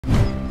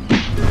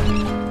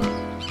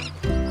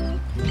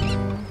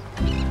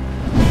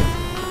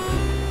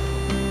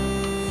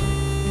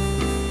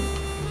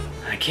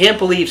can't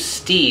believe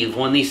Steve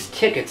won these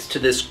tickets to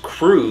this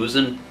cruise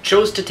and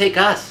chose to take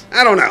us.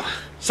 I don't know.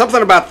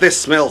 Something about this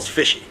smells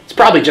fishy. It's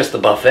probably just the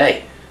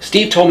buffet.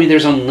 Steve told me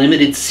there's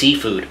unlimited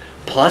seafood.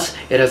 Plus,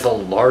 it has the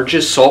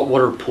largest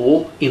saltwater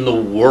pool in the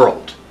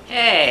world.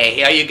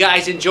 Hey, are you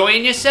guys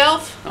enjoying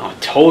yourself? Oh,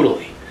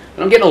 totally.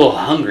 But I'm getting a little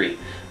hungry.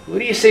 What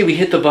do you say we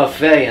hit the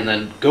buffet and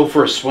then go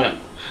for a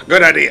swim?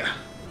 Good idea.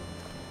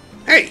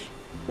 Hey,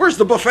 where's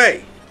the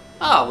buffet?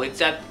 Oh,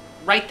 it's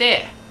right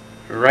there.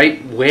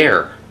 Right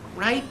where?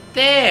 Right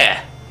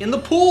there. In the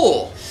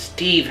pool.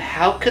 Steve,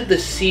 how could the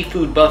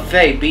seafood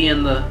buffet be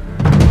in the...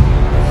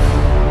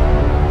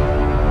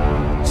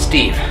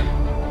 Steve,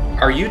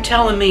 are you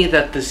telling me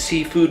that the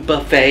seafood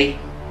buffet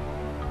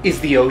is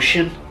the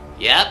ocean?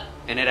 Yep,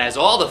 and it has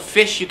all the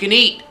fish you can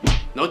eat.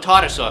 No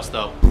tartar sauce,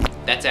 though.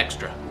 That's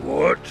extra.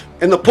 What?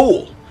 In the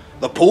pool?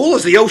 The pool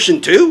is the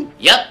ocean too?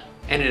 Yep,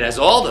 and it has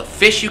all the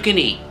fish you can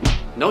eat.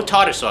 No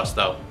tartar sauce,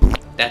 though.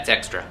 That's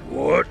extra.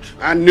 What?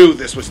 I knew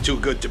this was too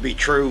good to be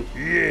true.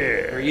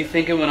 Yeah. Are you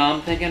thinking what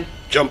I'm thinking?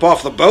 Jump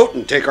off the boat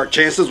and take our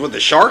chances with the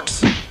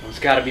sharks? Well, it's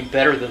gotta be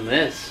better than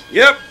this.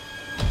 Yep.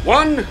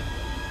 1,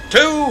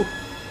 2,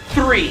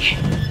 3.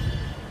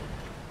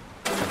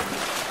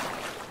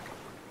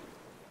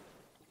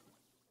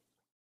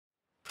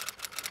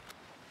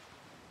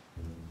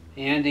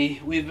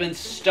 Andy, we've been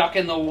stuck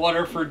in the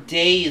water for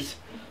days.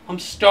 I'm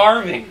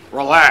starving.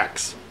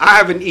 Relax. I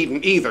haven't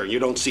eaten either. You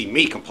don't see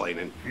me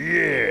complaining.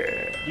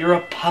 Yeah. You're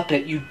a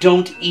puppet. You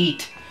don't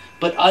eat.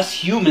 But us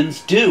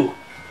humans do.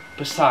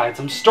 Besides,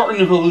 I'm starting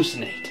to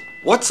hallucinate.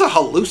 What's a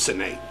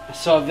hallucinate? I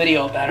saw a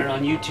video about it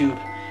on YouTube.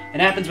 It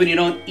happens when you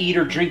don't eat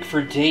or drink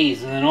for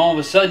days, and then all of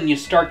a sudden you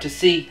start to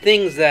see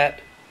things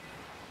that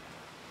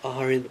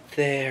aren't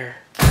there.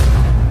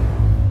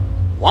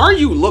 Why are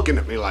you looking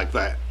at me like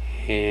that?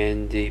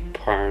 Andy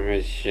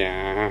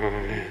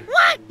Parmesan.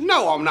 What?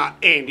 No, I'm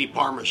not Andy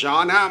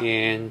Parmesan. I'm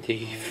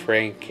Andy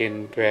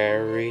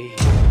Frankenberry.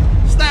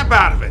 Snap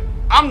out of it.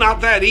 I'm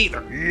not that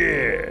either.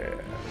 Yeah.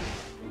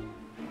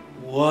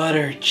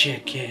 Water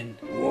chicken.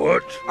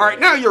 What?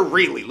 Alright, now you're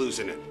really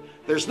losing it.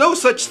 There's no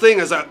such thing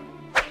as a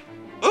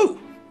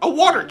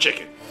water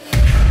chicken.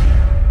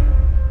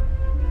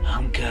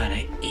 I'm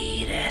gonna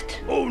eat it.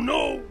 Oh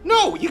no.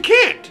 No, you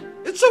can't.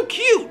 It's so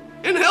cute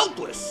and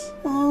helpless.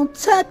 Well,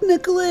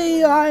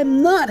 technically,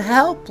 I'm not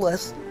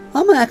helpless.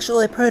 I'm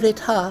actually pretty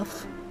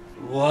tough.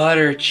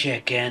 Water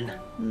chicken.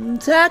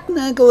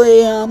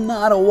 Technically, I'm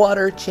not a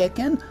water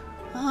chicken.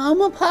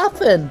 I'm a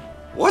puffin.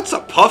 What's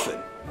a puffin?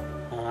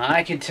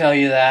 I can tell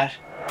you that.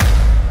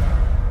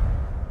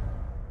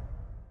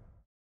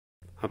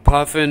 A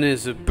puffin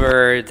is a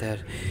bird that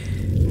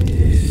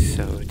is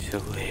so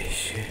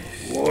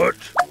delicious. What?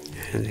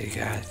 And they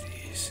got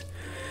these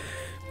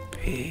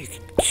big,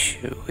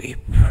 chewy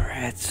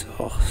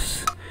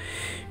pretzels.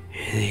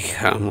 And they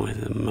come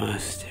with the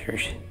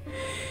mustard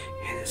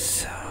and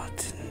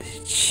salt and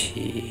the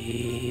cheese.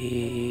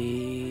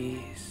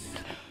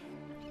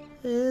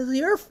 Is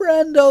your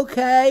friend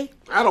okay?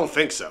 I don't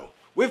think so.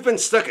 We've been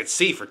stuck at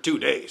sea for 2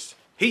 days.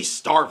 He's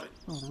starving.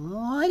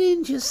 Why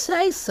didn't you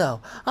say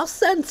so? I'll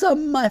send some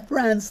of my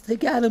friends to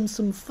get him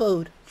some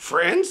food.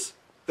 Friends?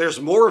 There's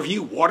more of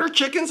you water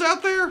chickens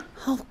out there?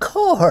 Of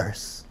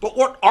course. But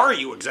what are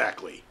you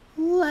exactly?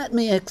 Let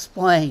me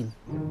explain.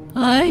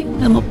 I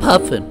am a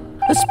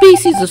puffin, a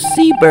species of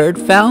seabird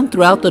found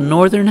throughout the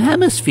northern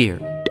hemisphere.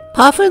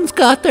 Puffins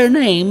got their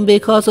name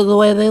because of the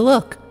way they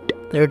look.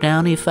 Their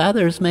downy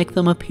feathers make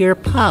them appear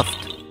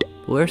puffed.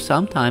 We're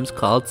sometimes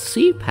called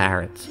sea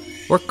parrots,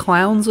 or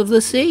clowns of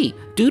the sea,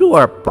 due to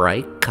our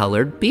bright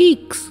colored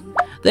beaks.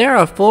 There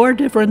are 4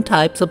 different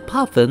types of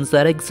puffins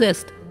that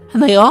exist,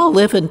 and they all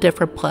live in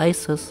different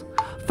places.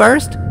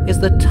 First is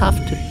the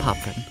tufted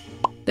puffin.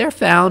 They're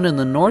found in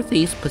the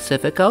northeast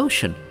Pacific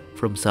Ocean,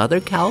 from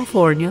Southern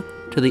California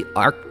to the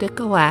Arctic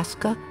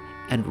Alaska,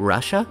 and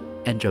Russia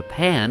and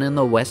Japan in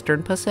the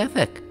Western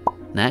Pacific.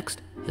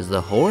 Next is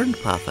the horned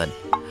puffin.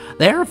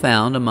 They are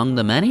found among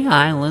the many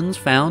islands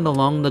found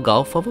along the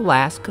Gulf of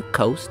Alaska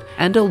coast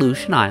and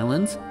Aleutian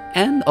Islands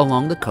and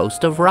along the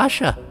coast of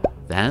Russia.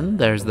 Then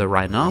there's the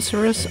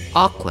rhinoceros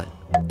auklet.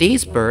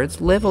 These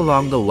birds live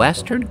along the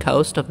western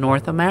coast of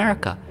North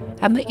America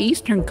and the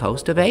eastern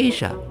coast of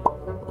Asia.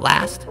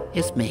 Last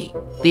is me,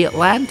 the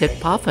Atlantic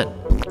puffin.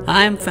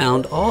 I am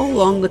found all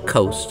along the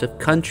coast of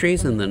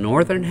countries in the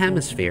northern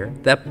hemisphere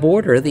that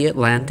border the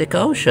Atlantic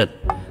Ocean,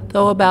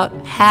 though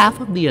about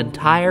half of the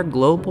entire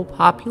global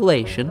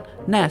population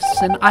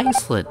nests in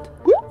Iceland.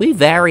 We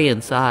vary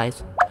in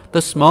size.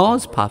 The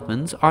smallest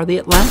puffins are the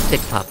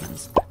Atlantic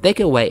puffins. They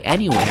can weigh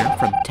anywhere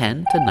from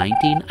 10 to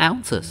 19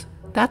 ounces.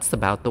 That's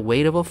about the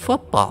weight of a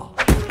football.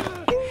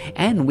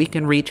 And we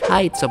can reach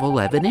heights of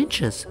 11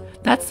 inches.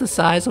 That's the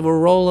size of a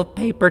roll of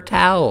paper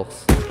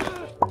towels.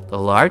 The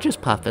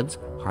largest puffins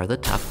are the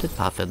tufted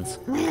puffins.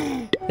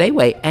 They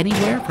weigh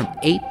anywhere from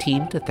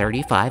 18 to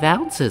 35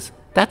 ounces.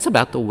 That's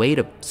about the weight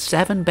of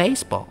 7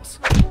 baseballs.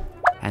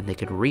 And they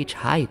can reach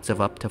heights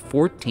of up to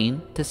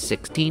 14 to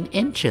 16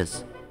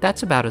 inches.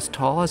 That's about as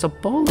tall as a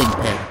bowling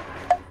pin.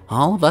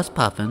 All of us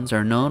puffins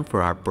are known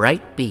for our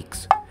bright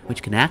beaks,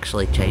 which can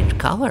actually change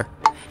color.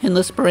 In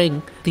the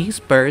spring, these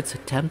birds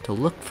attempt to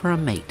look for a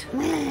mate.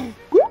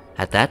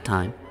 At that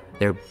time,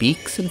 their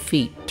beaks and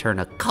feet turn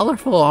a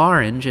colorful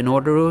orange in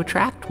order to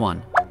attract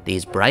one.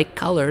 These bright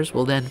colors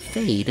will then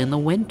fade in the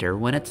winter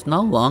when it's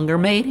no longer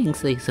mating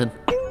season.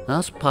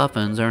 Us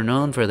puffins are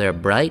known for their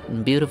bright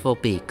and beautiful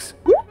beaks,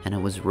 and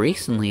it was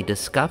recently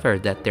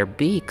discovered that their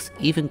beaks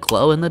even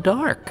glow in the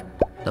dark.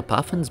 The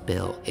puffin's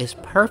bill is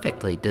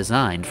perfectly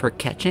designed for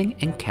catching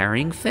and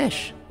carrying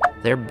fish.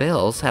 Their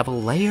bills have a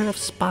layer of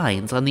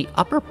spines on the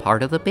upper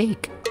part of the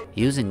beak.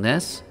 Using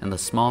this and the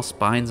small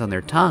spines on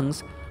their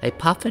tongues, a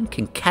puffin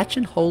can catch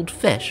and hold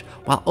fish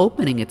while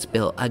opening its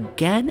bill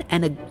again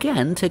and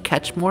again to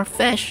catch more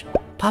fish.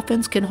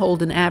 Puffins can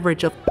hold an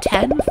average of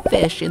 10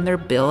 fish in their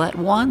bill at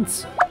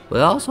once.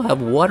 We also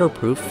have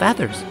waterproof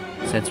feathers,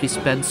 since we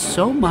spend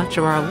so much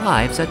of our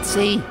lives at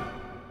sea.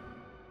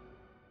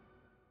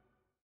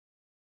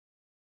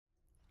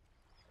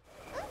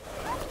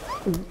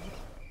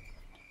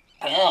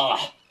 Ugh.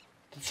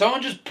 Did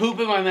someone just poop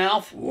in my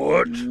mouth?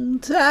 What?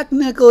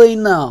 Technically,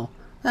 no.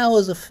 That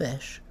was a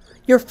fish.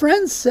 Your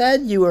friend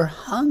said you were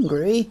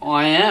hungry.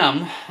 I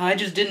am. I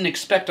just didn't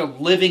expect a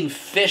living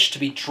fish to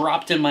be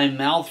dropped in my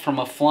mouth from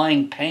a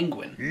flying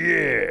penguin.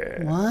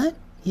 Yeah. What?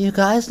 You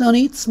guys don't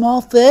eat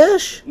small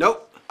fish?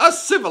 Nope.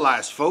 Us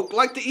civilized folk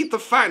like to eat the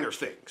finer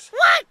things.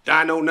 What?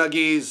 Dino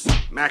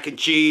nuggies, mac and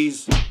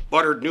cheese,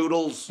 buttered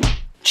noodles.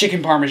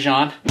 Chicken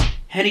parmesan.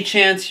 Any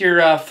chance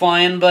your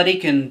flying buddy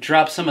can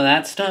drop some of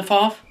that stuff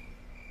off?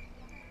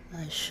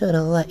 I should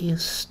have let you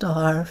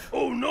starve.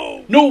 Oh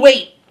no! No,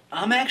 wait!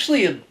 I'm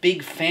actually a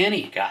big fan of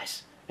you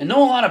guys, and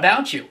know a lot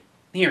about you.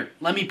 Here,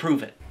 let me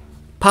prove it.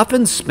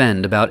 Puffins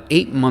spend about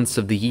 8 months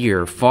of the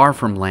year far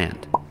from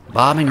land,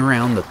 bobbing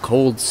around the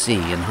cold sea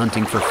and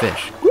hunting for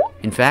fish.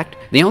 In fact,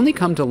 they only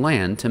come to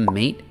land to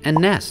mate and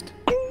nest.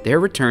 Their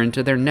return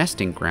to their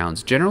nesting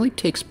grounds generally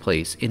takes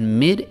place in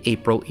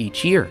mid-April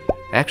each year.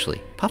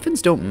 Actually,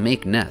 puffins don't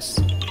make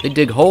nests, they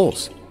dig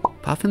holes.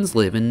 Puffins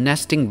live in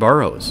nesting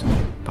burrows.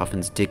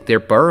 Puffins dig their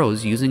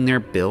burrows using their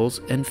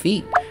bills and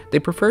feet. They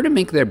prefer to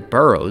make their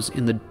burrows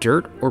in the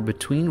dirt or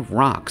between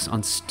rocks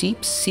on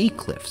steep sea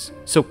cliffs,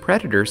 so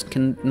predators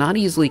can not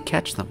easily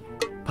catch them.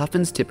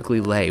 Puffins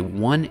typically lay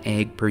 1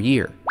 egg per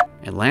year.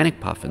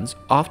 Atlantic puffins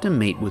often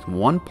mate with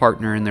one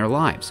partner in their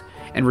lives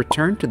and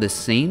return to the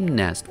same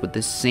nest with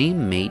the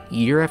same mate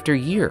year after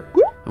year.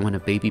 And when a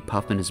baby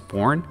puffin is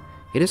born,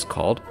 it is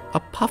called a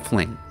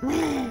puffling.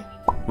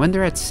 When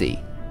they're at sea,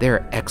 they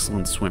are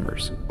excellent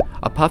swimmers.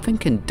 A puffin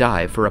can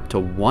dive for up to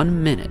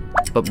 1 minute,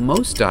 but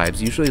most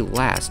dives usually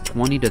last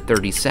 20 to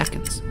 30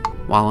 seconds.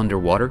 While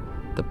underwater,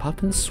 the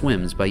puffin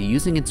swims by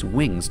using its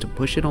wings to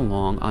push it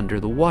along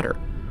under the water,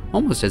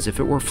 almost as if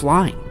it were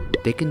flying.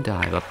 They can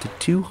dive up to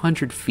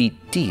 200 feet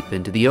deep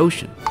into the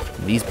ocean,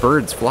 and these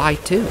birds fly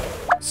too.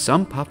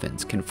 Some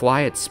puffins can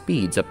fly at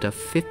speeds up to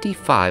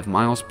 55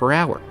 miles per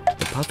hour.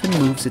 The puffin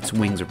moves its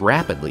wings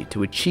rapidly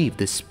to achieve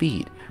this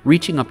speed,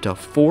 reaching up to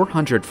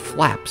 400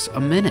 flaps a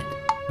minute.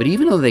 But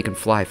even though they can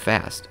fly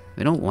fast,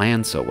 they don't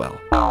land so well.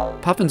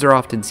 Puffins are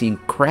often seen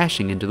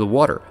crashing into the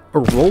water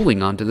or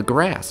rolling onto the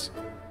grass.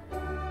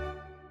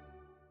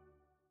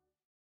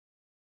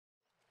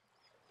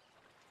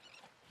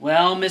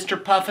 Well,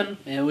 Mr. Puffin,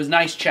 it was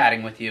nice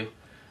chatting with you.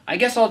 I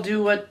guess I'll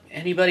do what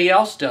anybody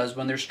else does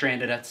when they're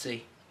stranded at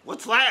sea.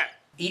 What's that?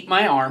 Eat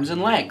my arms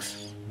and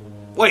legs.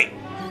 Wait,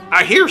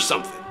 I hear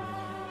something.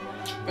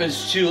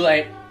 It's too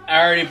late. I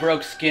already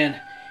broke skin.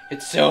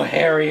 It's so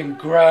hairy and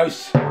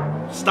gross.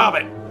 Stop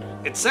it.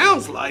 It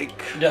sounds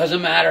like...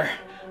 Doesn't matter.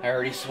 I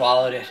already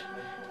swallowed it.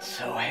 It's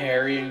so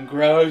hairy and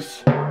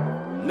gross.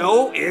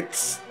 No,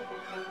 it's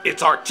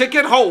our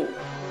ticket home.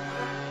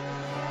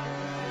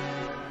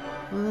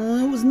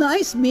 It was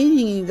nice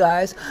meeting you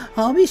guys.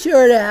 I'll be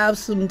sure to have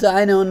some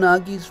dino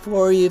nuggies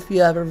for you if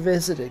you ever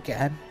visit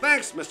again.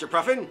 Thanks, Mr.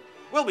 Puffin.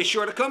 We'll be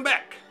sure to come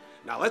back.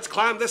 Now let's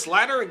climb this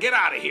ladder and get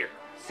out of here.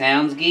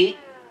 Sounds geek.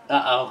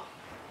 Uh-oh.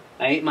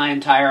 I ate my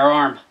entire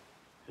arm.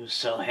 It was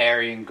so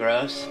hairy and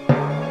gross.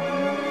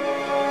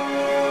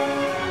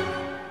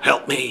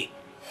 Help me.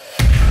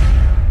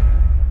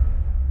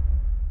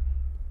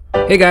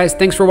 Hey guys,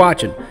 thanks for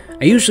watching.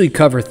 I usually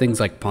cover things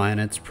like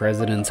planets,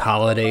 presidents,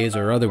 holidays,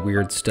 or other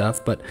weird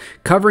stuff, but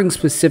covering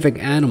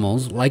specific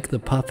animals, like the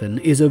puffin,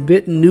 is a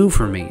bit new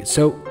for me,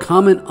 so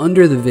comment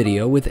under the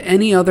video with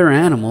any other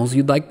animals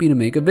you'd like me to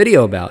make a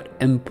video about.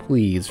 And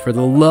please, for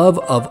the love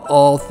of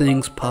all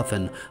things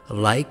puffin,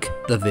 like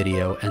the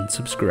video and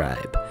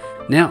subscribe.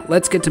 Now,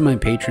 let's get to my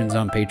patrons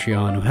on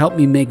Patreon who help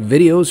me make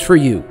videos for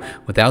you.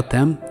 Without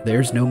them,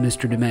 there's no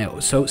Mr.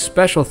 DeMaio, so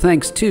special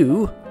thanks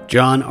to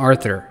John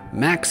Arthur,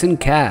 Max and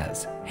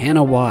Kaz,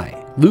 Hannah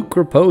Y, Luke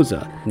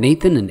Raposa,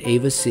 Nathan and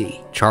Ava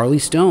C, Charlie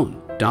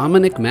Stone,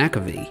 Dominic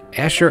McAvee,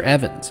 Asher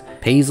Evans,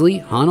 Paisley,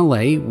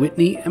 Hanalei,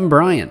 Whitney, and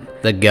Brian,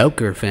 the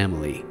Gauker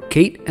family,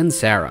 Kate and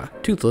Sarah,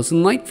 Toothless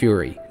and Light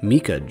Fury,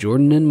 Mika,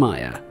 Jordan and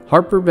Maya,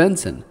 Harper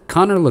Benson,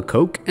 Connor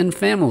LeCoque and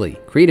family,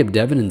 Creative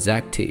Devin and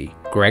Zach T,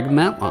 Greg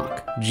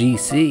Matlock,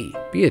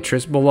 GC,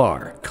 Beatrice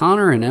Ballar,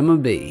 Connor and Emma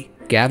B.,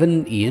 Gavin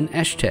and Ian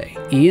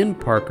Eshtay, Ian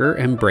Parker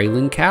and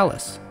Braylon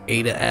Callis,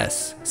 Ada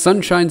S.,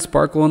 Sunshine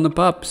Sparkle and the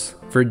Pups,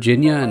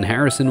 Virginia and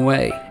Harrison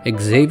Way,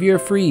 Xavier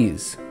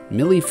Fries,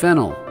 Millie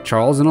Fennel,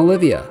 Charles and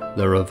Olivia,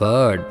 the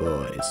Rivard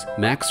Boys,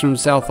 Max from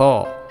South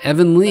Hall,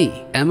 Evan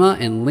Lee, Emma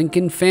and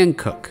Lincoln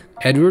Fancook,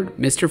 Edward,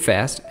 Mr.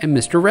 Fast, and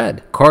Mr.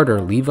 Red,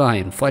 Carter, Levi,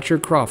 and Fletcher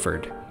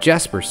Crawford,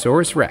 Jasper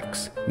Saurus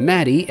Rex,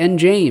 Maddie and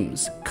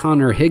James,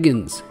 Connor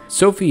Higgins,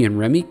 Sophie and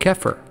Remy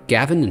Keffer,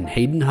 Gavin and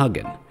Hayden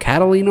Huggan,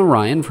 Catalina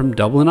Ryan from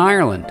Dublin,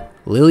 Ireland,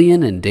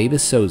 Lillian and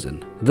Davis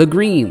Sozin, The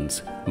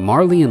Greens,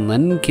 Marley and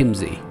Lennon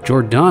Kimsey,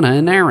 Jordana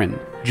and Aaron,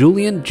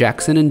 Julian,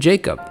 Jackson and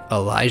Jacob,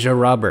 Elijah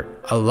Robert,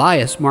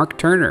 Elias Mark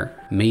Turner,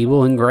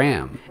 Mabel and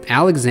Graham,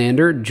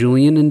 Alexander,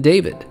 Julian and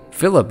David,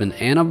 Philip and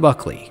Anna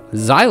Buckley,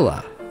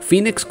 Zyla,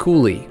 Phoenix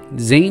Cooley,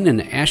 Zane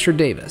and Asher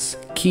Davis,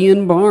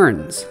 Kian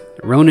Barnes,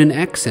 Ronan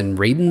X and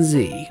Raiden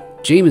Z,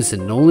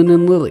 Jameson, Nolan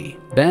and Lily,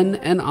 Ben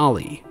and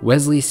Ollie,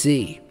 Wesley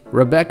C,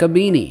 Rebecca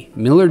Beanie,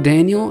 Miller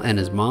Daniel and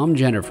his mom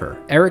Jennifer,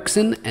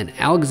 Erickson and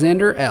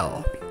Alexander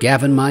L,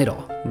 Gavin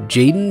Meidel,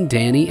 Jaden,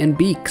 Danny and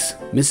Beeks,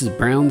 Mrs.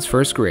 Brown's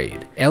first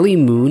grade, Ellie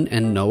Moon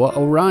and Noah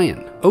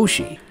Orion,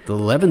 Oshi, the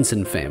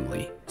Levinson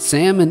family,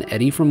 Sam and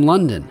Eddie from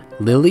London,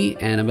 Lily,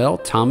 Annabelle,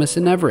 Thomas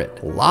and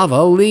Everett, Lava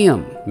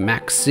Liam,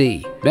 Max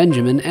C,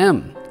 Benjamin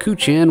M,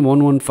 Kuchan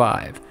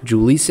 115,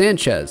 Julie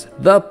Sanchez,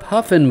 The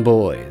Puffin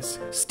Boys,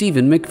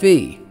 Stephen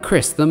McVie,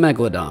 Chris the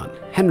Megalodon,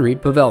 Henry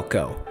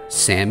Pavelko,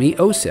 Sammy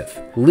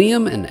Osif,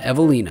 Liam and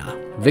Evelina,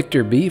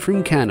 Victor B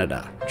from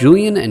Canada,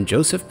 Julian and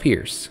Joseph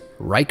Pierce,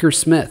 Riker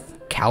Smith,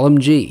 Callum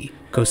G,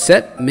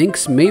 Cosette,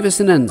 Minx, Mavis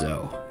and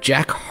Enzo,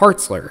 Jack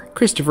Hartzler,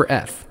 Christopher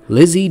F,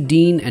 Lizzie,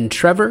 Dean and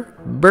Trevor,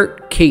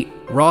 Bert, Kate,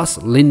 Ross,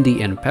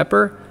 Lindy and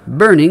Pepper,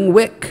 Burning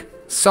Wick,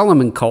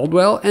 Solomon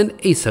Caldwell and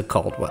Asa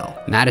Caldwell,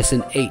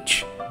 Madison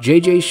H,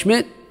 JJ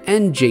Schmidt,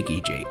 and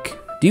Jakey Jake.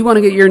 Do you want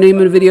to get your name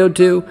in a video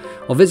too?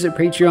 Well, visit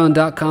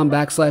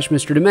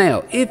patreon.com/Mr.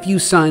 DeMaio. If you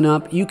sign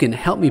up, you can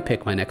help me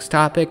pick my next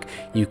topic.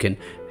 You can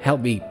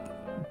help me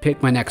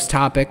pick my next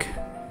topic.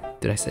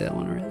 Did I say that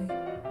one already?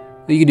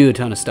 You can do a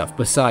ton of stuff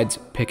besides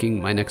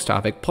picking my next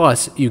topic.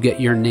 Plus, you get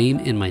your name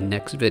in my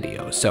next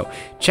video. So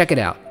check it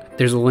out.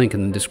 There's a link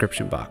in the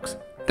description box.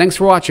 Thanks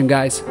for watching,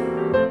 guys.